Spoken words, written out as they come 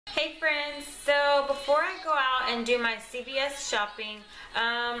Hey friends, so before I go out and do my CVS shopping,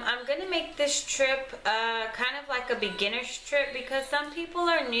 I'm going to make this trip kind of like a beginner's trip because some people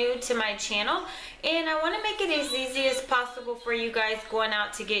are new to my channel and I want to make it as easy as possible for you guys going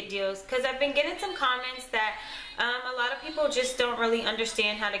out to get deals, because I've been getting some comments that a lot of people just don't really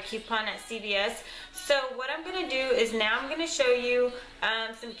understand how to coupon at CVS. So what I'm going to do is now I'm going to show you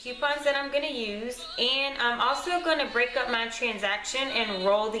some coupons that I'm going to use, and I'm also going to break up my transaction and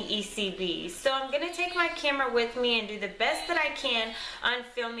roll the ECBs. So I'm going to take my camera with me and do the best that I can on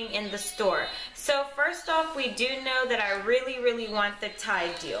filming in the store. So first off, we do know that I really want the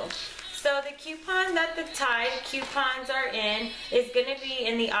Tide deal. So the coupon that the Tide coupons are in is going to be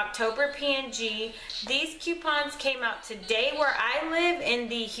in the October PNG. These coupons came out today where I live in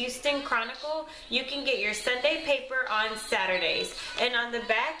the Houston Chronicle. You can get your Sunday paper on Saturdays. And on the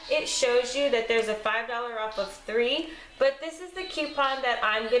back it shows you that there's a $5 off of 3. But this is the coupon that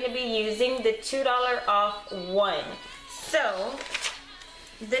I'm going to be using, the $2 off 1. So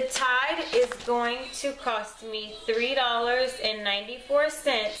the Tide is going to cost me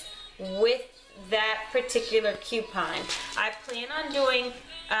 $3.94 with that particular coupon. I plan on doing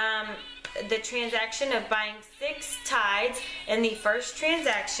the transaction of buying 6 Tides in the first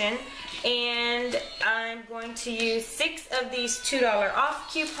transaction, and I'm going to use 6 of these $2 off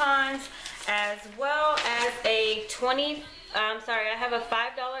coupons, as well as a I have a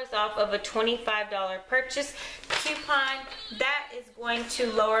 $5 off of a $25 purchase coupon. That is going to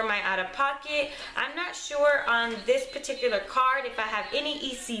lower my out-of-pocket. I'm not sure on this particular card if I have any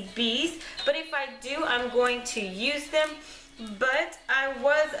ECBs, but if I do, I'm going to use them. But I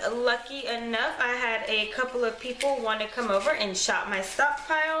was lucky enough, I had a couple of people want to come over and shop my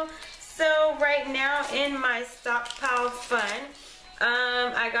stockpile. So right now in my stockpile fund,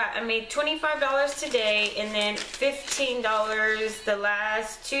 I made $25 today and then $15 the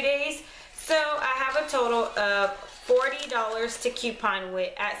last 2 days. So I have a total of $40 to coupon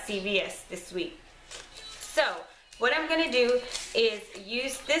with at CVS this week. So what I'm going to do is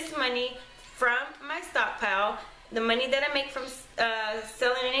use this money from my stockpile. The money that I make from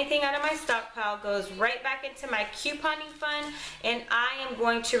selling anything out of my stockpile goes right back into my couponing fund, and I am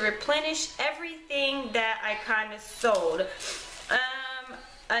going to replenish everything that I kind of sold.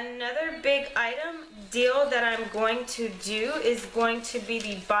 Another big item deal that I'm going to do is going to be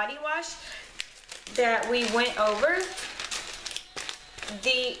the body wash that we went over,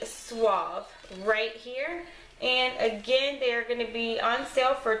 the Suave right here. And again, they're going to be on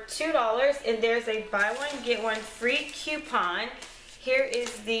sale for $2, and there's a buy one get one free coupon. Here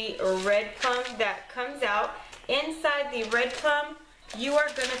is the red plum that comes out. Inside the red plum, you are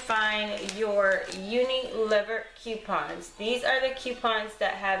going to find your Unilever coupons. These are the coupons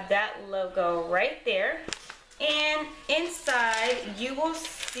that have that logo right there. And inside you will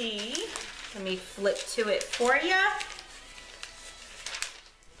see, let me flip to it for you.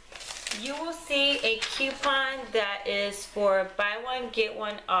 You will see a coupon that is for buy one get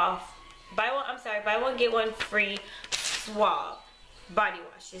one off. Buy one get one free Suave body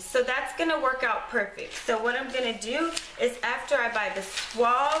washes. So that's gonna work out perfect. So what I'm gonna do is after I buy the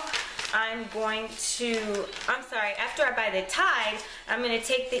Suave, after I buy the Tide, I'm gonna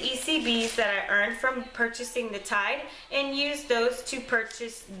take the ECBs that I earned from purchasing the Tide and use those to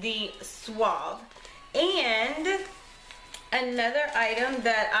purchase the Suave. And another item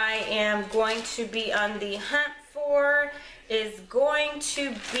that I am going to be on the hunt for is going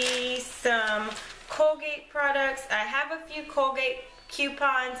to be some Colgate products. I have a few Colgate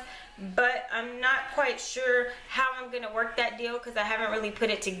coupons, but I'm not quite sure how I'm going to work that deal because I haven't really put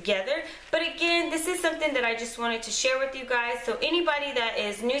it together. But again, this is something that I just wanted to share with you guys. So anybody that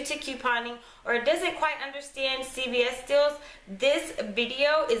is new to couponing or doesn't quite understand CVS deals, this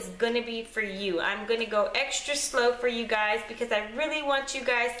video is going to be for you. I'm going to go extra slow for you guys because I really want you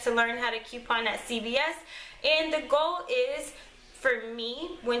guys to learn how to coupon at CVS. And the goal is, for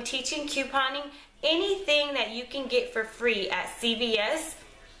me, when teaching couponing, anything that you can get for free at CVS,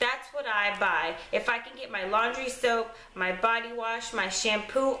 that's what I buy. If I can get my laundry soap, my body wash, my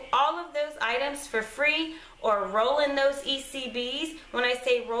shampoo, all of those items for free, or rolling those ECBs. When I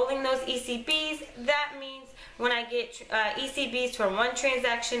say rolling those ECBs, that means when I get ECBs from one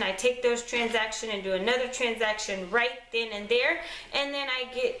transaction, I take those transactions and do another transaction right then and there, and then I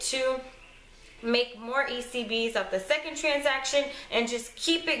get to make more ECBs off the second transaction and just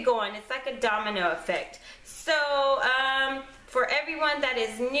keep it going. It's like a domino effect. So for everyone that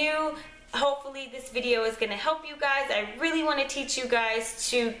is new, hopefully this video is going to help you guys. I really want to teach you guys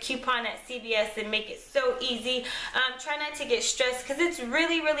to coupon at CVS and make it so easy. Try not to get stressed because it's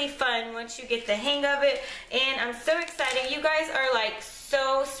really fun once you get the hang of it. And I'm so excited. You guys are like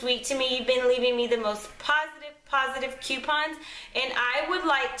so sweet to me. You've been leaving me the most positive coupons. And I would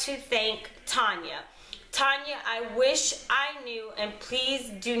like to thank Tanya. Tanya, I wish I knew, and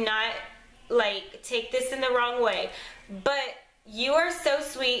please do not like take this in the wrong way, but you are so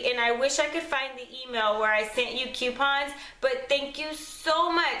sweet, and I wish I could find the email where I sent you coupons, but thank you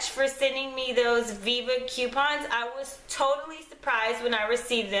so much for sending me those Viva coupons. I was totally surprised when I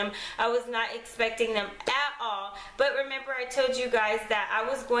received them. I was not expecting them at all, but remember I told you guys that I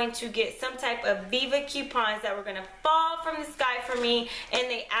was going to get some type of Viva coupons that were going to fall from the sky for me, and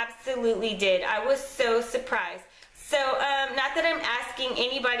they absolutely did. I was so surprised. So, not that I'm asking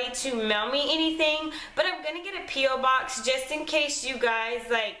anybody to mail me anything, but I'm going to get a P.O. box just in case you guys,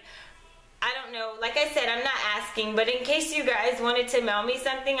 like, I don't know, like I said, I'm not asking, but in case you guys wanted to mail me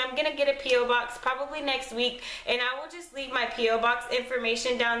something, I'm going to get a P.O. box probably next week, and I will just leave my P.O. box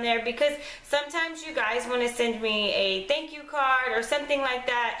information down there because sometimes you guys want to send me a thank you card or something like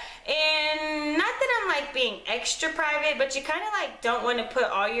that, and not that I'm like being extra private, but you kind of like don't want to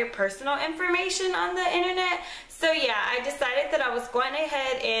put all your personal information on the internet. So yeah, I decided that I was going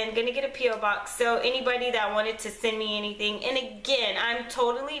ahead and gonna get a P.O. box. So anybody that wanted to send me anything, and again, I'm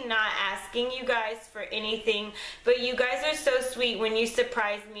totally not asking you guys for anything, but you guys are so sweet when you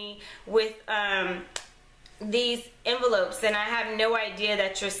surprise me with these envelopes, and I have no idea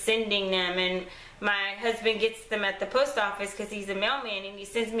that you're sending them. And my husband gets them at the post office because he's a mailman, and he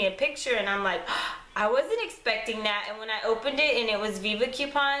sends me a picture, and I'm like, I wasn't expecting that. And when I opened it and it was Viva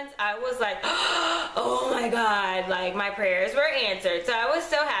coupons, I was like, oh my God, like my prayers were answered. So I was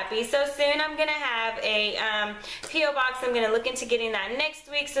so happy. So soon I'm gonna have a P.O. box. I'm gonna look into getting that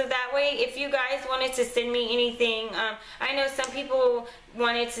next week, so that way if you guys wanted to send me anything, I know some people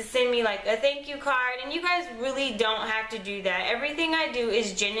wanted to send me like a thank you card, and you guys really don't have to do that. Everything I do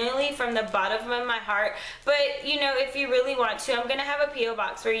is genuinely from the bottom of my heart, but you know, if you really want to, I'm gonna have a P.O.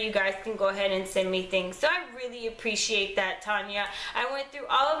 box where you guys can go ahead and send me things. So I really appreciate that, Tanya. I went through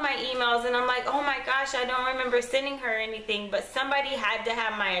all of my emails and I'm like, oh my gosh, I don't remember sending her anything, but somebody had to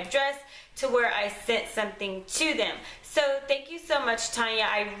have my address to where I sent something to them. So thank you so much, Tanya.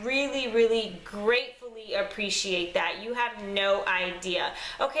 I really gratefully appreciate that. You have no idea.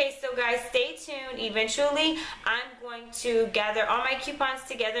 Okay, so guys, stay tuned. Eventually, I'm going to gather all my coupons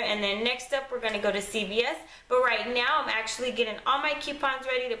together, and then next up, we're going to go to CVS. But right now, I'm actually getting all my coupons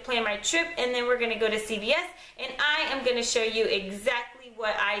ready to plan my trip, and then we're going to go to CVS, and I am going to show you exactly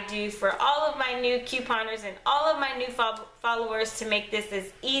what I do for all of my new couponers and all of my new followers to make this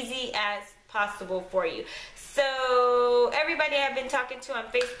as easy as possible for you. So everybody I've been talking to on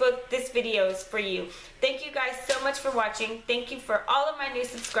Facebook, this video is for you. Thank you guys so much for watching. Thank you for all of my new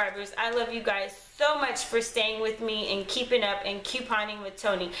subscribers. I love you guys so much for staying with me and keeping up and couponing with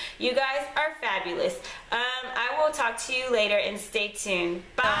Toni. You guys are fabulous. I will talk to you later, and stay tuned.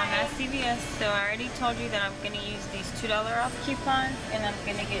 Bye. I'm at CVS, so I already told you that I'm going to use these $2 off coupons, and I'm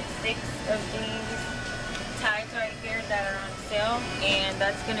going to get 6 of these ties right here that are on sale, and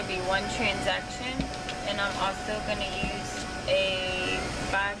that's going to be one transaction. And I'm also going to use a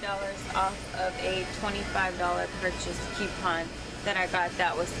 $5 off of a $25 purchase coupon that I got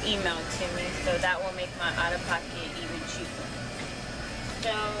that was emailed to me, so that will make my out-of-pocket even cheaper.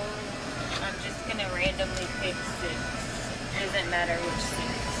 So I'm just going to randomly pick 6. Doesn't matter which 6.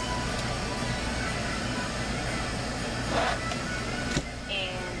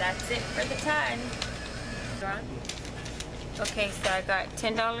 And that's it for the time. Okay, so I got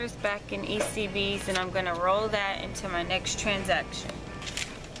 $10 back in ECBs, and I'm going to roll that into my next transaction.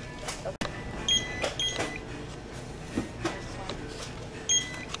 Okay.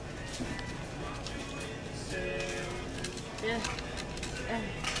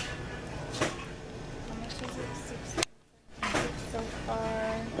 How much is it? 6 so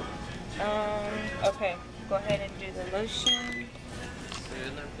far. Okay, go ahead and do the lotion.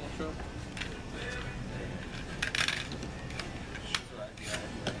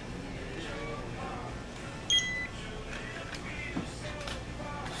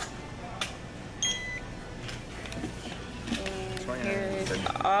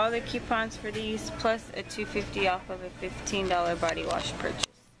 All the coupons for these, plus a $2.50 off of a $15 body wash purchase.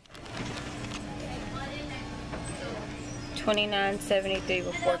 $29.73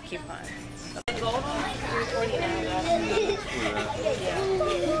 with 4 coupons. The gold one was $3.49.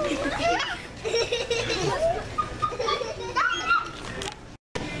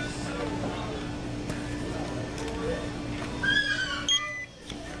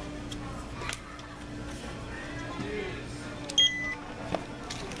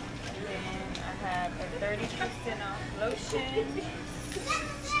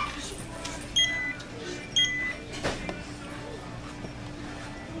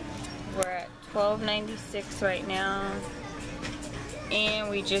 $12.96 right now. And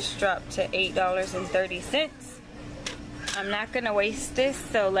we just dropped to $8.30. I'm not gonna waste this,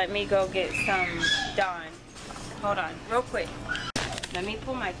 so let me go get some Dawn. Hold on, real quick. Let me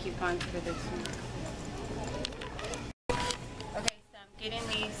pull my coupons for this one. Okay, so I'm getting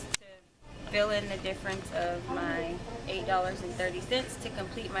these to fill in the difference of my $8.30 to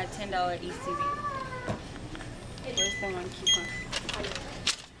complete my $10 ECB. Where's the one coupon?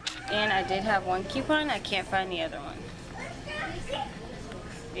 And I did have one coupon. I can't find the other one.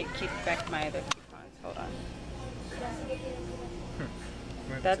 It kicked back my other coupons. Hold on.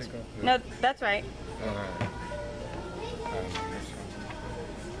 That's no, that's right.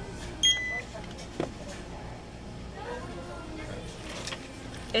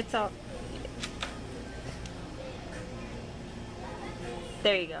 It's all.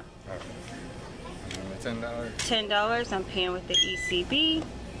 There you go. $10. $10. I'm paying with the ECB.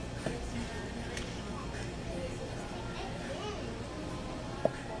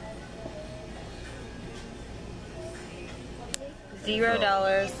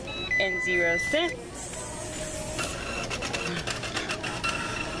 $0.00.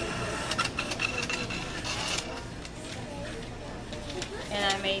 And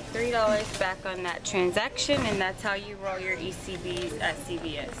I made $3 back on that transaction, and that's how you roll your ECBs at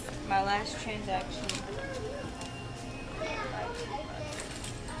CVS. My last transaction.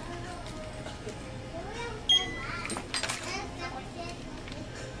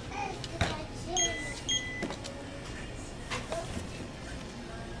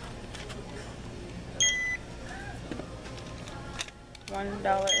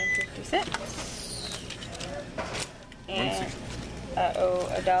 $1.50. And I owe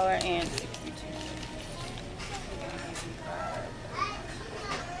 $1.62.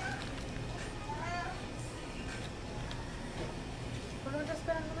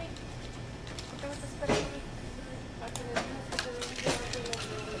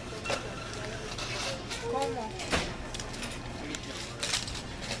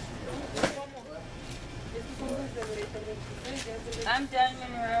 I'm done,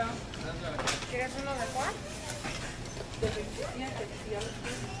 Monroe. ¿Quieres uno de cuál?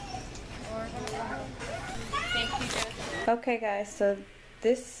 Thank you, Jessica. Okay, guys, so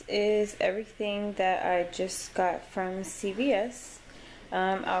this is everything that I just got from CVS.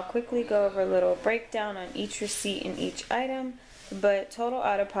 I'll quickly go over a little breakdown on each receipt and each item, but total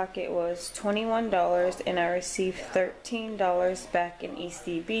out of pocket was $21 and I received $13 back in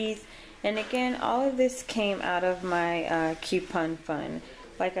ECBs. And again, all of this came out of my coupon fund.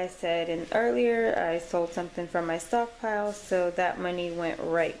 Like I said earlier, I sold something from my stockpile, so that money went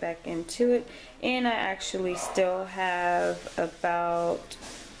right back into it. And I actually still have about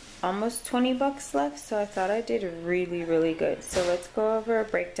almost 20 bucks left, so I thought I did really, really good. So let's go over a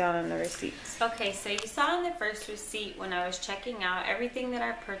breakdown on the receipts. Okay, so you saw in the first receipt when I was checking out, everything that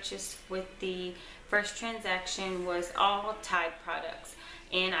I purchased with the first transaction was all Tide products.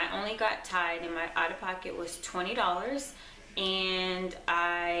 And I only got Tide, and my out-of-pocket was $20. And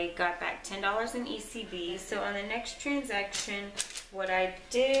I got back $10 in ECB. So on the next transaction, what I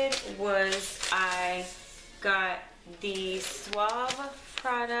did was I got the Suave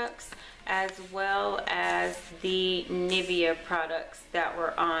products as well as the Nivea products that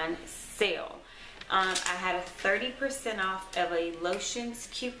were on sale. I had a 30% off of a lotions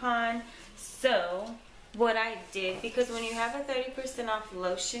coupon. So what I did, because when you have a 30% off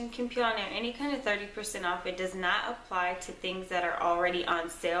lotion coupon or any kind of 30% off, it does not apply to things that are already on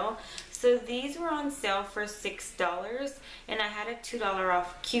sale. So these were on sale for $6 and I had a $2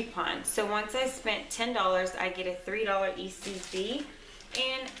 off coupon. So once I spent $10, I get a $3 ECB.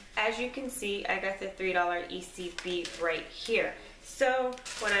 And as you can see, I got the $3 ECB right here. So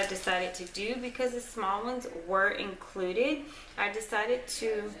what I decided to do, because the small ones were included, I decided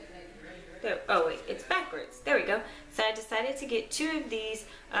to oh wait, it's backwards. There we go. So I decided to get two of these.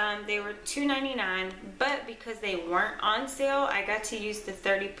 They were $2.99, but because they weren't on sale, I got to use the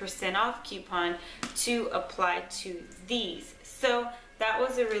 30% off coupon to apply to these. So that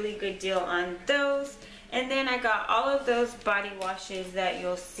was a really good deal on those. And then I got all of those body washes that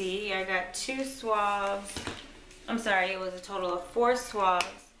you'll see. I got 2 Suaves. I'm sorry, it was a total of 4 Suaves.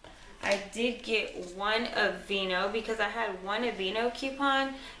 I did get 1 Aveeno because I had 1 Aveeno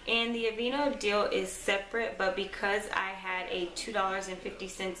coupon, and the Aveeno deal is separate, but because I had a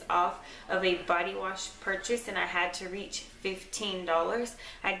 $2.50 off of a body wash purchase and I had to reach $15,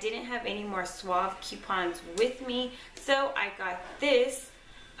 I didn't have any more Suave coupons with me, so I got this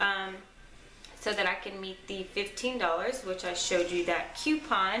so that I can meet the $15, which I showed you that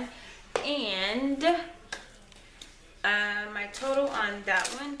coupon. And my total on that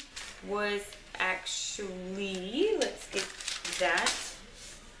one was actually, let's get that.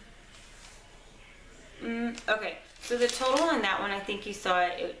 Okay, so the total on that one, I think you saw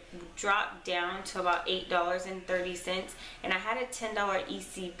it dropped down to about $8.30, and I had a $10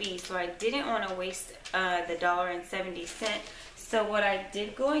 ECB, so I didn't want to waste the $1.70. So what I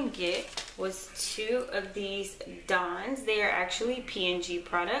did go and get was 2 of these Dons. They are actually P&G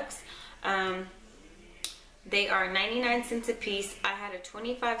products. They are 99 cents a piece. I had a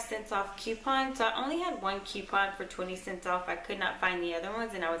 25 cents off coupon, so I only had 1 coupon for 20 cents off. I could not find the other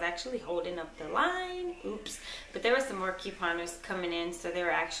ones, and I was actually holding up the line. Oops. But there were some more couponers coming in, so they were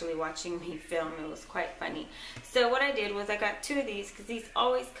actually watching me film. It was quite funny. So what I did was I got 2 of these because these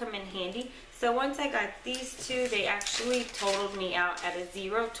always come in handy. So once I got these 2, they actually totaled me out at a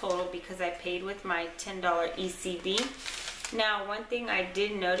 0 total because I paid with my $10 ECB. Now, one thing I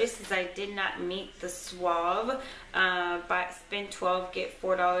did notice is I did not meet the Suave spend 12 get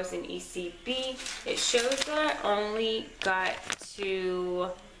 $4 in ECB. It shows that I only got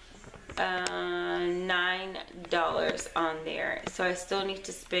to $9 on there, so I still need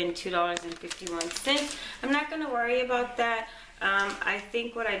to spend $2.51. I'm not going to worry about that. I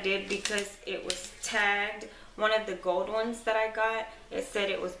think what I did, because it was tagged, one of the gold ones that I got, it said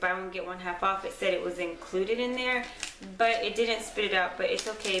it was buy one get one half off. It said it was included in there, but it didn't spit it out. But it's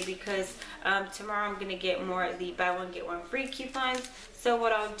okay because tomorrow I'm gonna get more of the buy one get one free coupons. So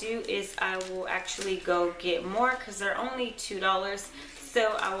what I'll do is I will actually go get more because they're only $2.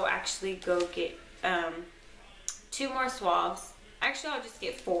 So I will actually go get 2 more Suaves. Actually, I'll just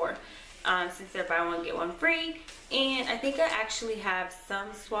get 4. Since they're buy one get one free. And I think I actually have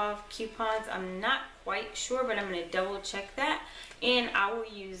some Suave coupons. I'm not quite sure, but I'm going to double check that, and I will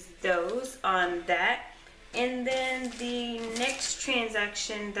use those on that. And then the next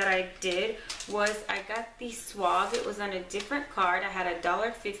transaction that I did was I got the Suave. It was on a different card. I had a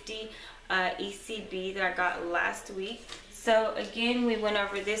 $1.50 ECB that I got last week. So again, we went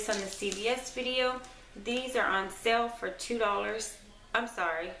over this on the CVS video. These are on sale for $2. I'm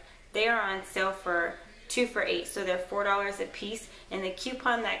sorry. They are on sale for 2 for $8, so they're $4 a piece, and the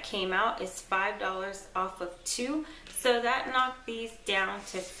coupon that came out is $5 off of 2, so that knocked these down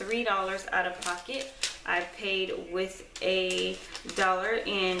to $3 out of pocket. I paid with a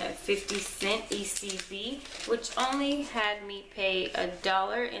 $1.50 ECB, which only had me pay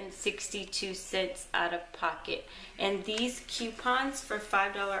 $1.62 out of pocket. And these coupons for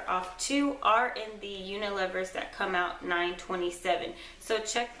 $5 off 2 are in the Unilevers that come out $9.27. So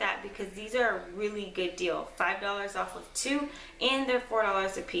check that because these are a really good deal. $5 off of 2, and they're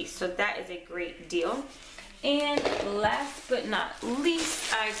 $4 a piece. So that is a great deal. And last but not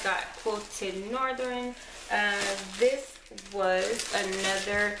least, I got Quilted Northern. This was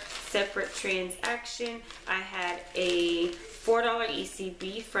another separate transaction. I had a $4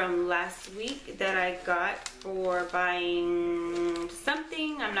 ECB from last week that I got for buying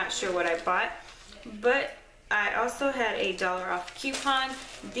something. I'm not sure what I bought, but I also had a $1 off coupon.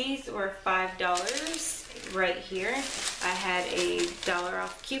 These were $5 right here. I had a $1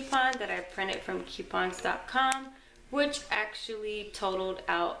 off coupon that I printed from coupons.com, which actually totaled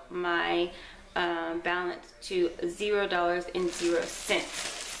out my balance to $0.00.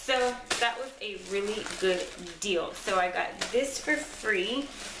 So that was a really good deal. So I got this for free.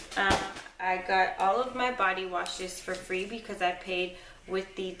 I got all of my body washes for free because I paid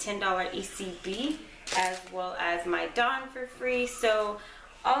with the $10 ECB, as well as my Dawn for free. So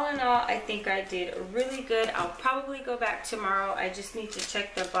all in all, I think I did really good. I'll probably go back tomorrow. I just need to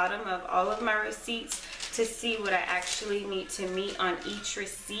check the bottom of all of my receipts to see what I actually need to meet on each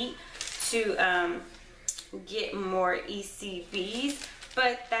receipt to get more ECBs.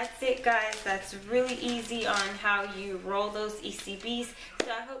 But that's it, guys. That's really easy on how you roll those ECBs.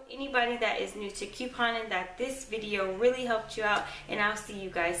 So I hope anybody that is new to couponing, that this video really helped you out. And I'll see you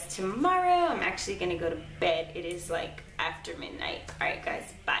guys tomorrow. I'm actually going to go to bed. It is like after midnight. Alright,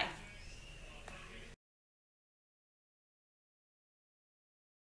 guys. Bye.